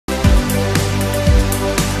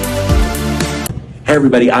Hey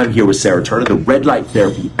everybody, I'm here with Sarah Turner, the red light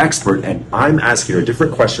therapy expert, and I'm asking her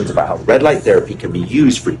different questions about how red light therapy can be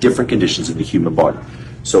used for different conditions in the human body.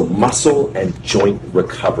 So muscle and joint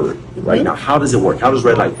recovery, right? Now, how does it work? How does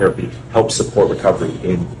red light therapy help support recovery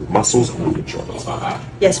in muscles and in joints?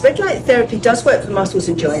 Yes, red light therapy does work for muscles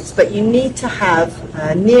and joints, but you need to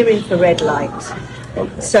have near-infrared light.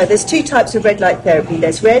 Okay. So there's two types of red light therapy.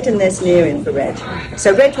 There's red and there's near-infrared.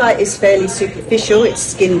 So red light is fairly superficial, it's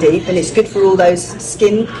skin deep, and it's good for all those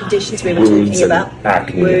skin conditions we were talking about.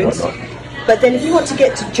 Acne wounds. and whatnot. But then if you want to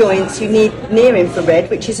get to joints, you need near-infrared,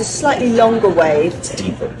 which is a slightly longer wave. It's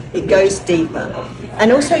deeper. It goes deeper.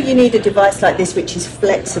 And also you need a device like this which is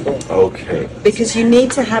flexible. Okay. Because you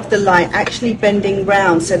need to have the light actually bending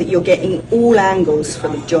round so that you're getting all angles for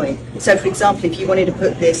the joint. So for example, if you wanted to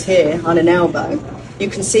put this here on an elbow, you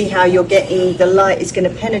can see how you're getting, the light is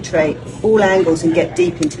going to penetrate all angles and get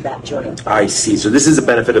deep into that joint. I see. So this is a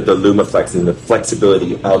benefit of the Lumaflex and the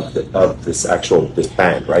flexibility of this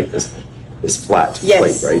band, right? This flat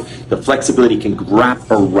Yes. plate, right? The flexibility can wrap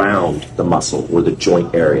around the muscle or the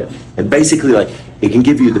joint area. And basically, like, it can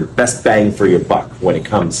give you the best bang for your buck when it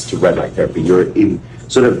comes to red light therapy. You're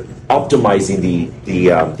sort of optimizing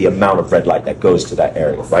the amount of red light that goes to that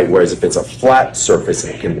area, right? Whereas if it's a flat surface,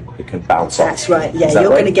 it can bounce off. That's right. Yeah, you're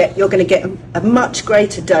going to get a much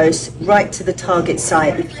greater dose right to the target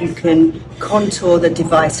site if you can contour the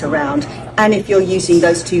device around, and if you're using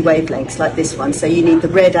those two wavelengths like this one. So you need the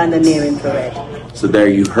red and the near infrared. So there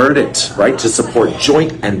you heard it, right? To support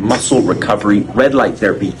joint and muscle recovery, red light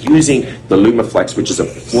therapy using the Lumaflex, which is a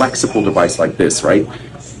flexible device like this, right?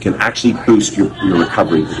 Can actually boost your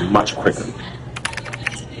recovery much quicker.